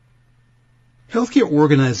Healthcare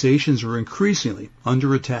organizations are increasingly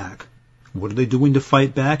under attack. What are they doing to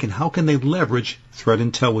fight back, and how can they leverage threat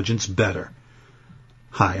intelligence better?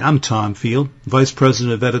 Hi, I'm Tom Field, Vice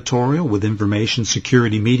President of Editorial with Information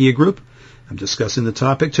Security Media Group. I'm discussing the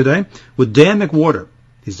topic today with Dan McWhorter.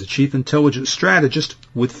 He's the Chief Intelligence Strategist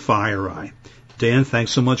with FireEye. Dan,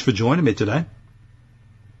 thanks so much for joining me today.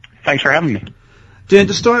 Thanks for having me. Dan,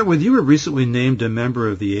 to start with, you were recently named a member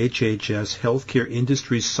of the HHS Healthcare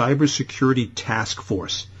Industry Cybersecurity Task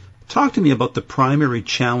Force. Talk to me about the primary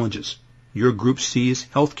challenges your group sees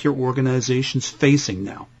healthcare organizations facing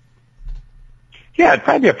now. Yeah, it'd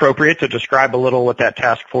probably be appropriate to describe a little what that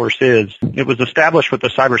task force is. It was established with the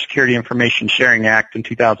Cybersecurity Information Sharing Act in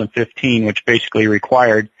 2015, which basically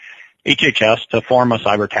required HHS to form a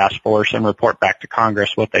cyber task force and report back to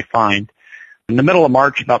Congress what they find. In the middle of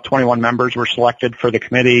March, about 21 members were selected for the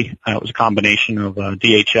committee. It was a combination of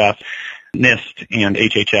DHS, NIST, and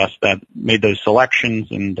HHS that made those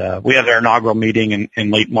selections. And we had our inaugural meeting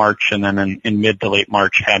in late March, and then in mid to late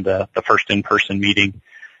March had the first in-person meeting.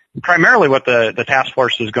 Primarily what the task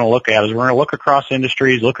force is going to look at is we're going to look across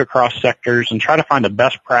industries, look across sectors, and try to find the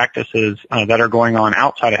best practices that are going on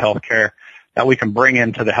outside of healthcare that we can bring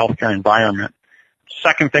into the healthcare environment.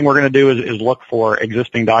 Second thing we're going to do is look for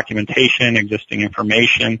existing documentation, existing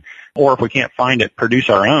information, or if we can't find it, produce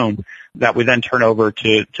our own that we then turn over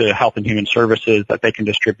to Health and Human Services that they can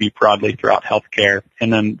distribute broadly throughout healthcare.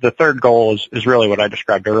 And then the third goal is really what I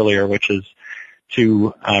described earlier, which is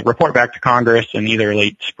to report back to Congress in either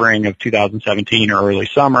late spring of 2017 or early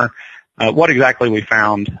summer what exactly we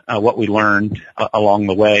found, what we learned along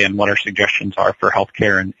the way, and what our suggestions are for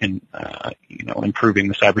healthcare and improving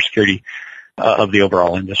the cybersecurity of the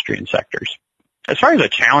overall industry and sectors. As far as the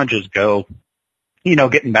challenges go,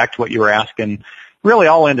 getting back to what you were asking, really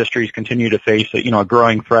all industries continue to face a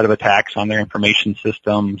growing threat of attacks on their information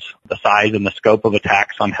systems. The size and the scope of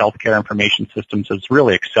attacks on healthcare information systems has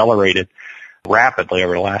really accelerated rapidly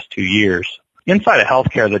over the last 2 years. Inside of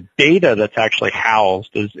healthcare, the data that's actually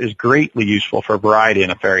housed is greatly useful for a variety of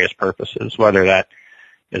nefarious purposes, whether that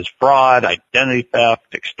is fraud, identity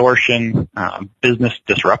theft, extortion, business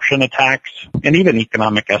disruption attacks, and even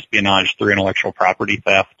economic espionage through intellectual property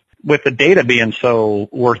theft. With the data being so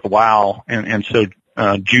worthwhile and so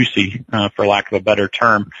juicy, for lack of a better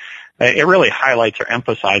term, it really highlights or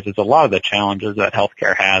emphasizes a lot of the challenges that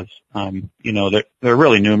healthcare has. They're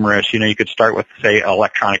really numerous. You could start with, say,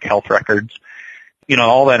 electronic health records.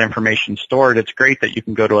 All that information stored. It's great that you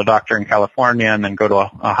can go to a doctor in California and then go to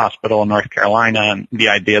a hospital in North Carolina, and the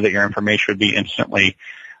idea that your information would be instantly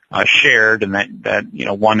shared and that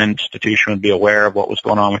one institution would be aware of what was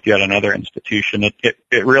going on with yet another institution.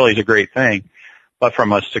 It really is a great thing. But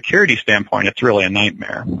from a security standpoint, it's really a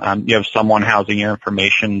nightmare. You have someone housing your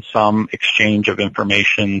information, some exchange of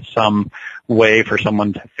information, some way for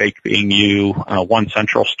someone to fake being you, one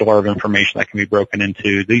central store of information that can be broken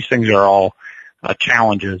into. These things are all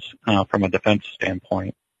challenges from a defense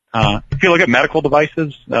standpoint. If you look at medical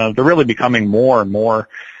devices, they're really becoming more and more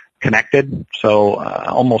connected. So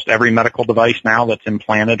almost every medical device now that's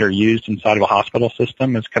implanted or used inside of a hospital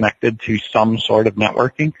system is connected to some sort of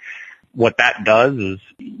networking. What that does is,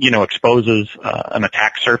 exposes an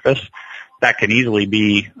attack surface that can easily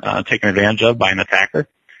be taken advantage of by an attacker.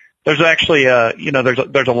 There's actually,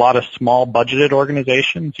 there's a lot of small budgeted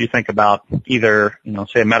organizations. You think about either,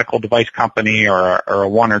 say a medical device company or a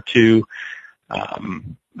one or two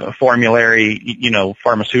formulary,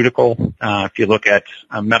 pharmaceutical. If you look at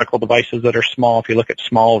medical devices that are small, if you look at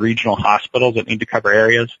small regional hospitals that need to cover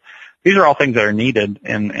areas, these are all things that are needed,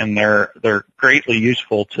 and they're greatly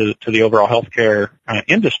useful to the overall healthcare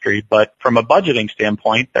industry. But from a budgeting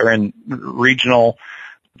standpoint, they're in regional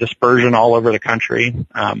dispersion all over the country.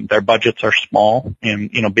 Their budgets are small, and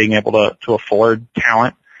being able to afford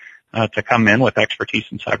talent to come in with expertise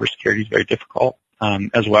in cybersecurity is very difficult,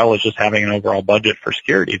 as well as just having an overall budget for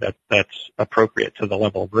security that's appropriate to the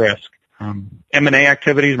level of risk. M&A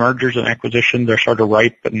activities, mergers and acquisitions are sort of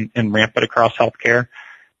ripe and rampant across healthcare.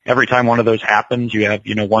 Every time one of those happens, you have,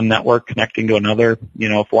 one network connecting to another.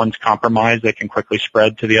 If one's compromised, they can quickly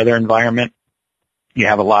spread to the other environment. You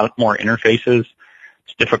have a lot more interfaces.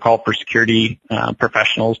 It's difficult for security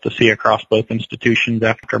professionals to see across both institutions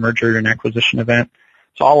after a merger and acquisition event.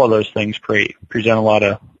 So all of those things present a lot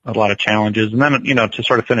of challenges. And then, to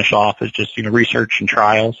sort of finish off is just, research and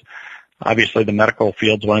trials. Obviously, the medical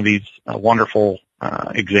field's one of these wonderful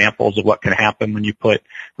examples of what can happen when you put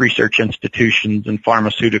research institutions and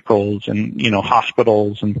pharmaceuticals and,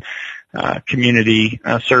 hospitals and community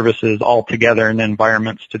services all together in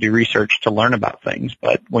environments to do research to learn about things.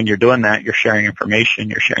 But when you're doing that, you're sharing information,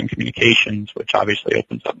 you're sharing communications, which obviously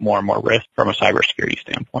opens up more and more risk from a cybersecurity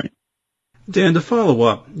standpoint. Dan, to follow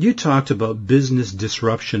up, you talked about business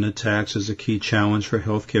disruption attacks as a key challenge for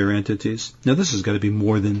healthcare entities. Now, this has got to be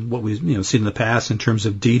more than what we've seen in the past in terms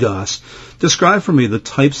of DDoS. Describe for me the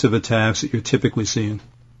types of attacks that you're typically seeing.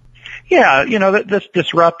 Yeah, this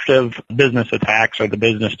disruptive business attacks or the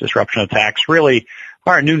business disruption attacks really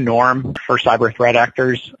are a new norm for cyber threat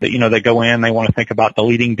actors. That they go in, they want to think about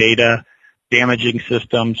deleting data, damaging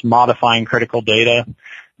systems, modifying critical data.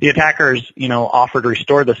 The attackers, offer to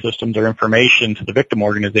restore the systems or information to the victim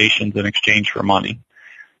organizations in exchange for money.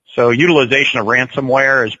 So utilization of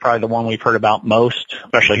ransomware is probably the one we've heard about most,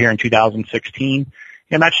 especially here in 2016.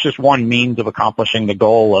 And that's just one means of accomplishing the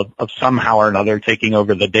goal of somehow or another taking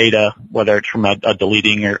over the data, whether it's from a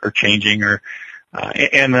deleting or changing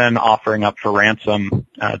and then offering up for ransom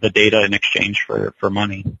the data in exchange for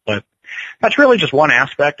money. But that's really just one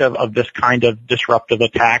aspect of this kind of disruptive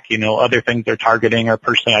attack. Other things they're targeting are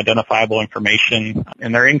personally identifiable information,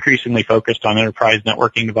 and they're increasingly focused on enterprise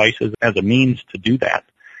networking devices as a means to do that.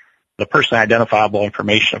 The personally identifiable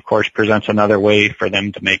information, of course, presents another way for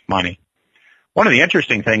them to make money. One of the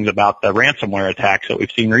interesting things about the ransomware attacks that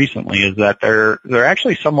we've seen recently is that they're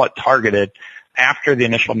actually somewhat targeted after the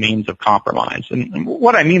initial means of compromise. And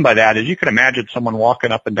what I mean by that is you can imagine someone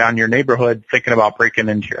walking up and down your neighborhood thinking about breaking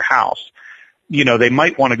into your house. They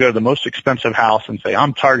might want to go to the most expensive house and say,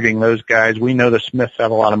 I'm targeting those guys. We know the Smiths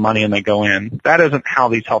have a lot of money, and they go in. That isn't how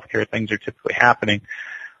these healthcare things are typically happening.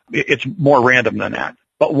 It's more random than that.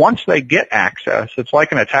 But once they get access, it's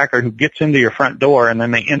like an attacker who gets into your front door, and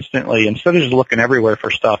then they instantly, instead of just looking everywhere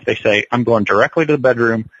for stuff, they say, I'm going directly to the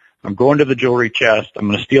bedroom, I'm going to the jewelry chest, I'm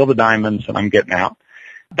going to steal the diamonds, and I'm getting out.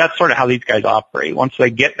 That's sort of how these guys operate. Once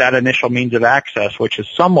they get that initial means of access, which is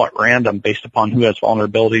somewhat random based upon who has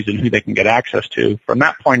vulnerabilities and who they can get access to, from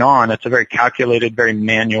that point on, it's a very calculated, very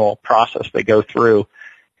manual process they go through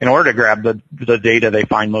in order to grab the data they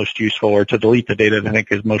find most useful or to delete the data they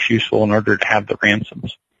think is most useful in order to have the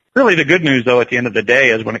ransoms. Really, the good news, though, at the end of the day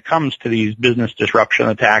is when it comes to these business disruption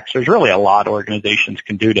attacks, there's really a lot organizations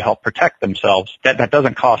can do to help protect themselves. That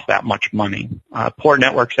doesn't cost that much money. Poor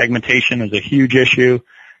network segmentation is a huge issue.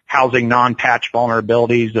 Housing non-patch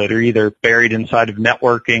vulnerabilities that are either buried inside of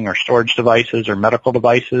networking or storage devices or medical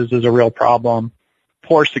devices is a real problem.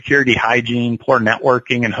 Poor security hygiene, poor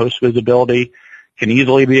networking and host visibility can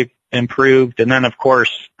easily be improved. And then, of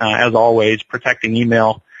course, as always, protecting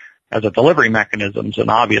email as a delivery mechanism is an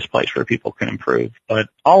obvious place where people can improve. But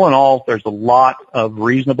all in all, there's a lot of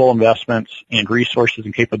reasonable investments and resources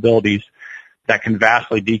and capabilities that can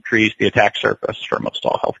vastly decrease the attack surface for most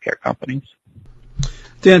all healthcare companies.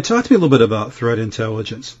 Dan, talk to me a little bit about threat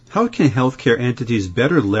intelligence. How can healthcare entities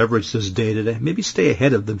better leverage this data to maybe stay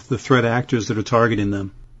ahead of the threat actors that are targeting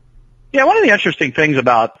them? Yeah, one of the interesting things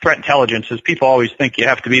about threat intelligence is people always think you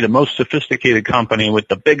have to be the most sophisticated company with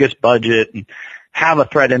the biggest budget and have a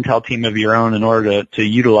threat intel team of your own in order to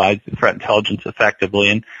utilize the threat intelligence effectively.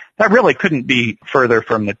 And that really couldn't be further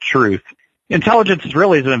from the truth. Intelligence is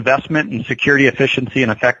really an investment in security efficiency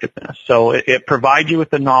and effectiveness. So it provides you with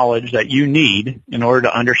the knowledge that you need in order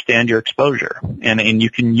to understand your exposure. And you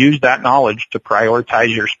can use that knowledge to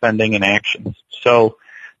prioritize your spending and actions. So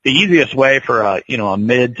the easiest way for a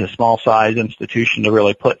mid to small size institution to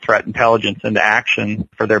really put threat intelligence into action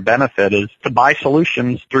for their benefit is to buy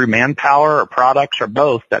solutions through manpower or products or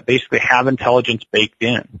both that basically have intelligence baked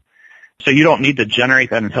in. So you don't need to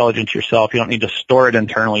generate that intelligence yourself. You don't need to store it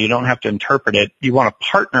internally. You don't have to interpret it. You want to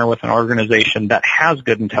partner with an organization that has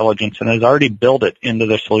good intelligence and has already built it into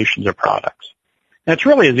their solutions or products. And it's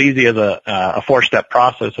really as easy as a four-step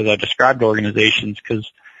process as I described to organizations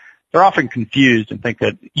because they're often confused and think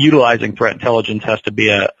that utilizing threat intelligence has to be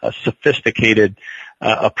a sophisticated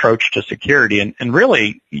approach to security. And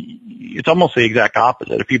really, it's almost the exact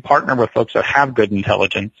opposite. If you partner with folks that have good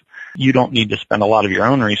intelligence, you don't need to spend a lot of your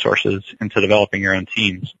own resources into developing your own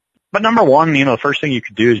teams. But number one, the first thing you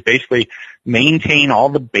could do is basically maintain all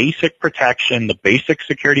the basic protection, the basic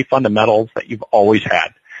security fundamentals that you've always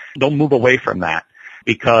had. Don't move away from that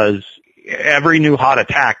because every new hot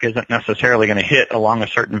attack isn't necessarily going to hit along a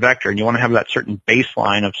certain vector, and you want to have that certain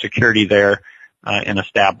baseline of security there and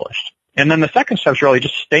established. And then the second step is really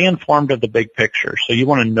just stay informed of the big picture. So you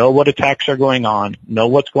want to know what attacks are going on, know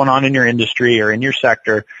what's going on in your industry or in your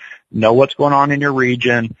sector, know what's going on in your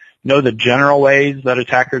region, know the general ways that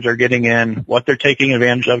attackers are getting in, what they're taking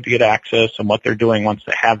advantage of to get access, and what they're doing once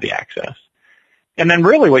they have the access. And then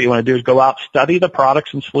really what you want to do is go out, study the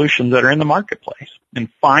products and solutions that are in the marketplace,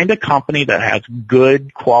 and find a company that has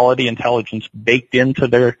good quality intelligence baked into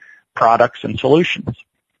their products and solutions.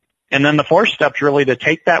 And then the fourth step is really to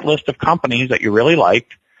take that list of companies that you really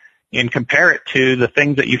liked and compare it to the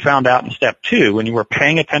things that you found out in step 2 when you were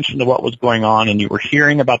paying attention to what was going on and you were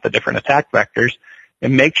hearing about the different attack vectors,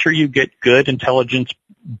 and make sure you get good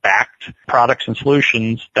intelligence-backed products and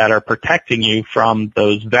solutions that are protecting you from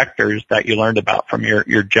those vectors that you learned about from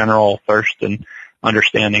your general thirst and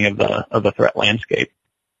understanding of the threat landscape.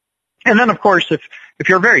 And then, of course, if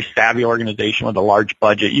you're a very savvy organization with a large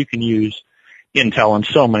budget, you can use Intel in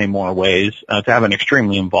so many more ways to have an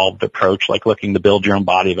extremely involved approach, like looking to build your own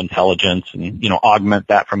body of intelligence and, augment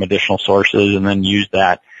that from additional sources and then use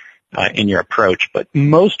that in your approach. But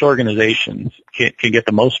most organizations can get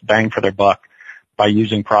the most bang for their buck by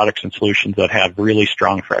using products and solutions that have really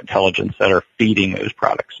strong threat intelligence that are feeding those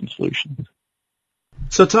products and solutions.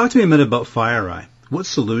 So talk to me a minute about FireEye. What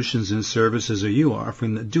solutions and services are you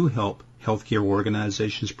offering that do help healthcare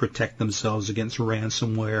organizations protect themselves against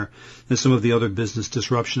ransomware and some of the other business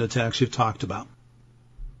disruption attacks you've talked about?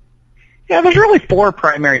 Yeah, there's really 4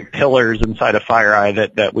 primary pillars inside of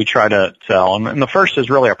FireEye that we try to sell. And the first is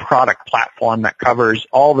really a product platform that covers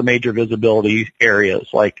all the major visibility areas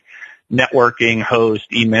like networking, host,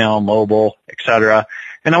 email, mobile, etc.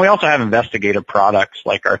 And then we also have investigative products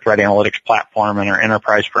like our threat analytics platform and our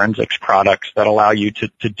enterprise forensics products that allow you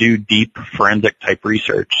to do deep forensic type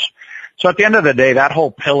research. So at the end of the day, that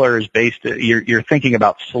whole pillar is based, you're thinking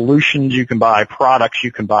about solutions you can buy, products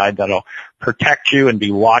you can buy that'll protect you and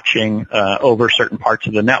be watching over certain parts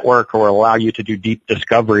of the network or allow you to do deep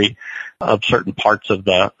discovery of certain parts of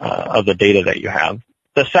the data that you have.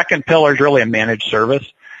 The second pillar is really a managed service.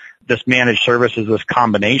 This managed service is this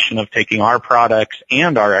combination of taking our products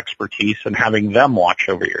and our expertise and having them watch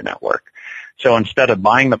over your network. So instead of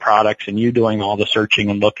buying the products and you doing all the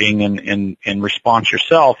searching and looking and in response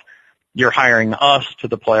yourself, you're hiring us to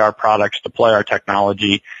deploy our products, deploy our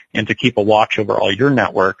technology, and to keep a watch over all your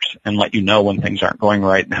networks and let you know when things aren't going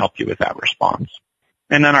right and help you with that response.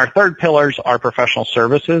 And then our third pillars are professional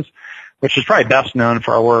services, which is probably best known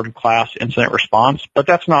for our world-class incident response, but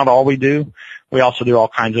that's not all we do. We also do all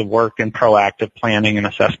kinds of work in proactive planning and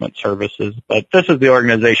assessment services. But this is the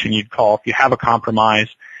organization you'd call if you have a compromise,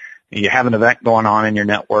 you have an event going on in your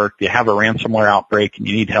network, you have a ransomware outbreak, and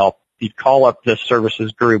you need help. You'd call up this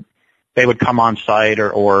services group. They would come on site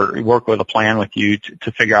or work with a plan with you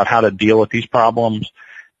to figure out how to deal with these problems.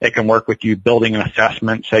 They can work with you building an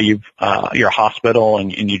assessment. Say you're a hospital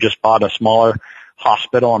and you just bought a smaller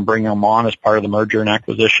hospital and bring them on as part of the merger and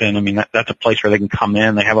acquisition. I mean, that's a place where they can come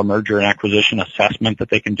in. They have a merger and acquisition assessment that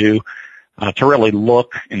they can do to really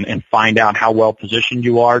look and find out how well positioned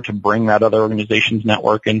you are to bring that other organization's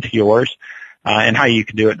network into yours and how you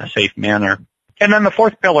can do it in a safe manner. And then the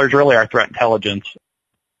fourth pillar is really our threat intelligence.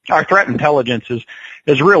 Our threat intelligence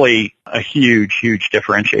is really a huge, huge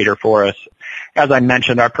differentiator for us. As I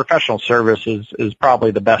mentioned, our professional services is probably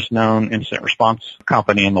the best known incident response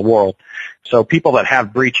company in the world. So people that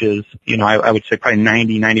have breaches, I would say probably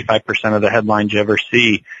 95% of the headlines you ever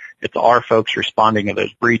see, it's our folks responding to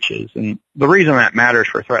those breaches. And the reason that matters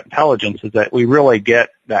for threat intelligence is that we really get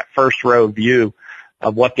that first row view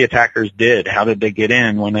of what the attackers did. How did they get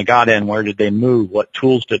in? When they got in, where did they move? What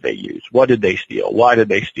tools did they use? What did they steal? Why did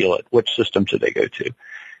they steal it? Which systems did they go to?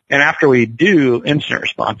 And after we do incident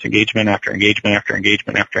response engagement after engagement after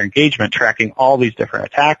engagement after engagement, tracking all these different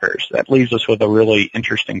attackers, that leaves us with a really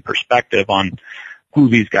interesting perspective on who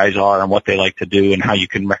these guys are and what they like to do and how you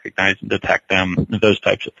can recognize and detect them, those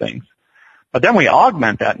types of things. But then we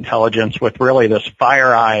augment that intelligence with really this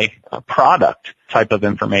FireEye product type of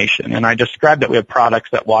information. And I described that we have products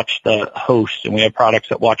that watch the hosts, and we have products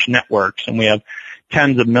that watch networks, and we have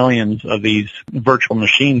tens of millions of these virtual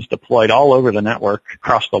machines deployed all over the network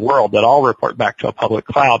across the world that all report back to a public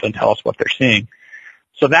cloud and tell us what they're seeing.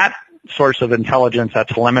 So that source of intelligence, that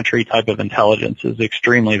telemetry type of intelligence, is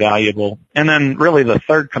extremely valuable. And then really the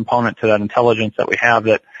third component to that intelligence that we have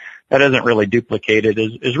that isn't really duplicated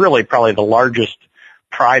is really probably the largest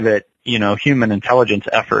private, human intelligence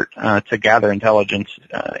effort to gather intelligence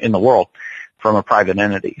in the world from a private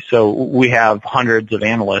entity. So we have hundreds of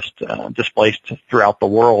analysts displaced throughout the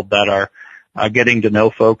world that are getting to know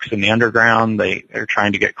folks in the underground. They're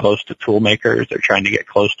trying to get close to tool makers. They're trying to get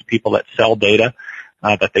close to people that sell data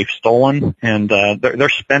that they've stolen, and they're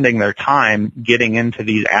spending their time getting into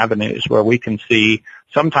these avenues where we can see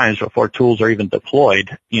sometimes before tools are even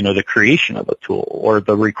deployed, the creation of a tool or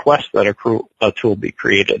the request that a tool be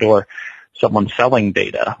created or someone selling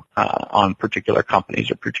data on particular companies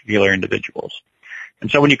or particular individuals. And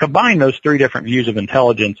so when you combine those three different views of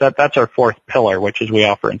intelligence, that's our fourth pillar, which is we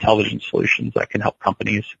offer intelligence solutions that can help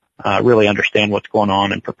companies really understand what's going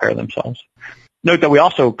on and prepare themselves. Note that we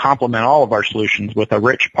also complement all of our solutions with a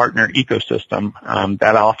rich partner ecosystem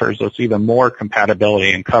that offers us even more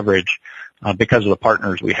compatibility and coverage because of the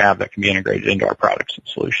partners we have that can be integrated into our products and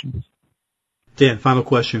solutions. Dan, final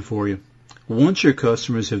question for you. Once your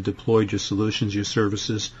customers have deployed your solutions, your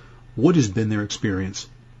services, what has been their experience?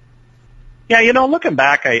 Yeah, looking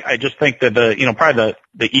back, I just think that probably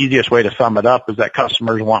the easiest way to sum it up is that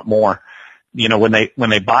customers want more. When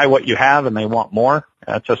they buy what you have and they want more,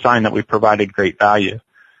 that's a sign that we've provided great value.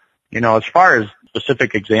 As far as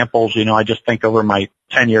specific examples, I just think over my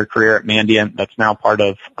 10-year career at Mandiant, that's now part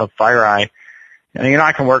of FireEye. And,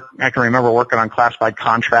 I can remember working on classified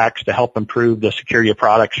contracts to help improve the security of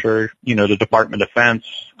products for, the Department of Defense.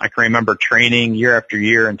 I can remember training year after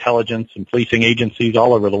year intelligence and policing agencies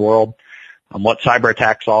all over the world on what cyber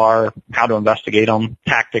attacks are, how to investigate them,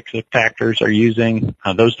 tactics attackers are using,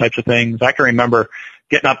 those types of things. I can remember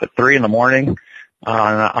getting up at 3 a.m.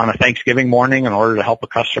 on a Thanksgiving morning in order to help a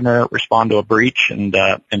customer respond to a breach and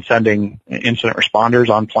sending incident responders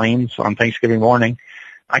on planes on Thanksgiving morning.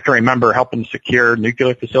 I can remember helping secure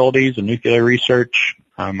nuclear facilities and nuclear research.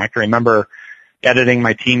 I can remember editing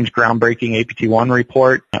my team's groundbreaking APT-1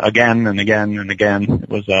 report again and again and again. It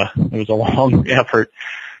was a long effort.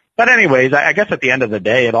 But anyways, I guess at the end of the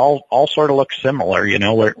day, it all sort of looks similar.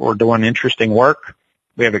 We're doing interesting work.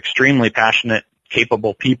 We have extremely passionate,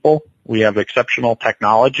 capable people. We have exceptional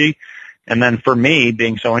technology. And then for me,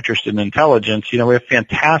 being so interested in intelligence, we have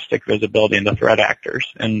fantastic visibility into threat actors.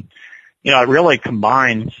 And, it really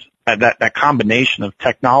combines that combination of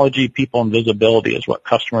technology, people, and visibility is what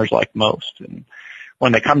customers like most. And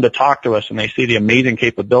when they come to talk to us and they see the amazing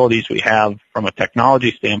capabilities we have from a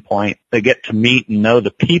technology standpoint, they get to meet and know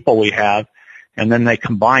the people we have, and then they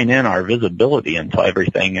combine in our visibility into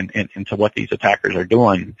everything and into what these attackers are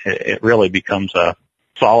doing. It really becomes a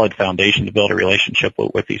solid foundation to build a relationship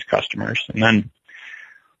with these customers. And then,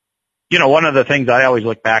 one of the things I always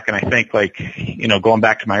look back and I think, going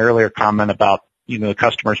back to my earlier comment about, the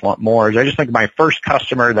customers want more, is I just think of my first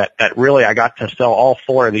customer that really I got to sell all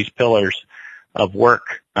four of these pillars of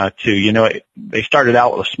work to. They started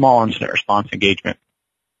out with a small incident response engagement,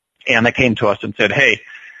 and they came to us and said, hey,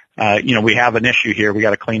 we have an issue here, we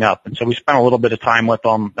got to clean up. And so we spent a little bit of time with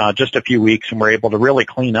them, just a few weeks, and we're able to really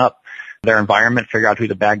clean up their environment, figure out who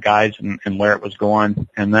the bad guys and where it was going.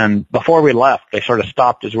 And then before we left, they sort of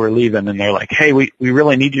stopped as we were leaving, and they're like, hey, we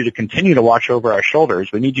really need you to continue to watch over our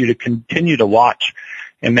shoulders. We need you to continue to watch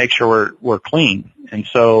and make sure we're clean. And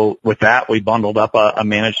so with that, we bundled up a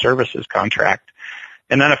managed services contract.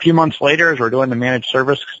 And then a few months later, as we're doing the managed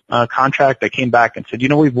service contract, they came back and said,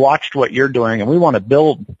 we've watched what you're doing, and we want to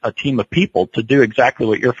build a team of people to do exactly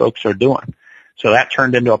what your folks are doing. So that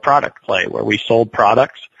turned into a product play where we sold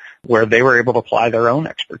products where they were able to apply their own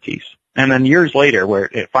expertise. And then years later, where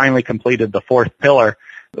it finally completed the fourth pillar,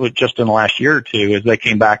 it was just in the last year or two, as they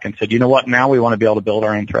came back and said, now we want to be able to build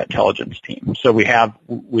our own threat intelligence team. So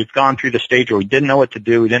we've gone through the stage where we didn't know what to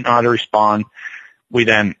do, we didn't know how to respond. We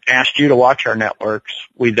then asked you to watch our networks.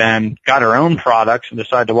 We then got our own products and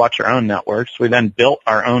decided to watch our own networks. We then built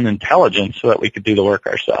our own intelligence so that we could do the work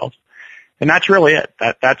ourselves. And that's really it.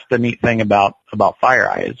 That's the neat thing about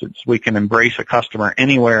FireEye is we can embrace a customer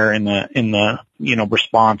anywhere in the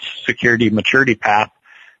response, security, maturity path,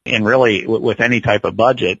 and really with any type of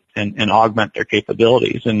budget and augment their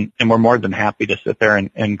capabilities. And we're more than happy to sit there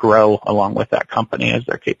and grow along with that company as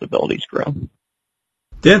their capabilities grow.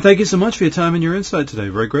 Dan, thank you so much for your time and your insight today.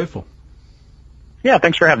 Very grateful. Yeah,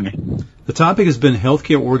 thanks for having me. The topic has been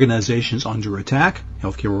healthcare organizations under attack,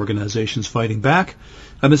 healthcare organizations fighting back.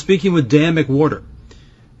 I've been speaking with Dan McWhorter.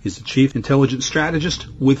 He's the Chief Intelligence Strategist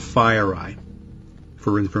with FireEye.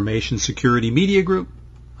 For Information Security Media Group,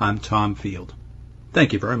 I'm Tom Field.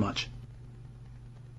 Thank you very much.